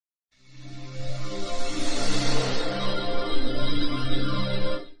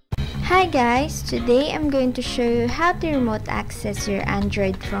Hi guys, today I'm going to show you how to remote access your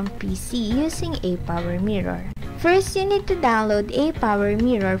Android from PC using ApowerMirror. First, you need to download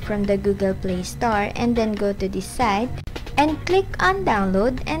ApowerMirror from the Google Play Store and then go to this site and click on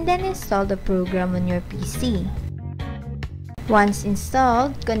download and then install the program on your PC. Once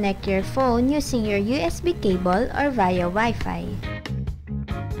installed, connect your phone using your USB cable or via Wi-Fi.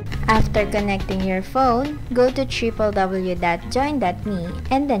 After connecting your phone, go to www.join.me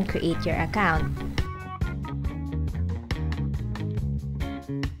and then create your account.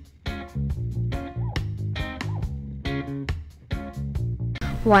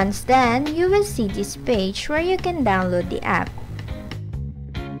 Once done, you will see this page where you can download the app.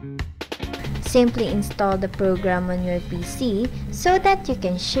 Simply install the program on your PC so that you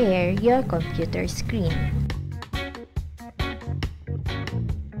can share your computer screen.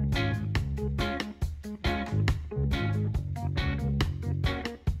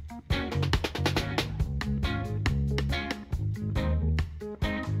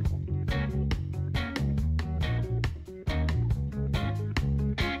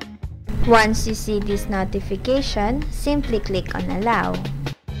 Once you see this notification, simply click on Allow.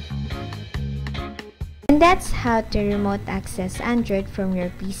 And that's how to remote access Android from your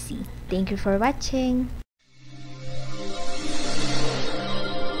PC. Thank you for watching.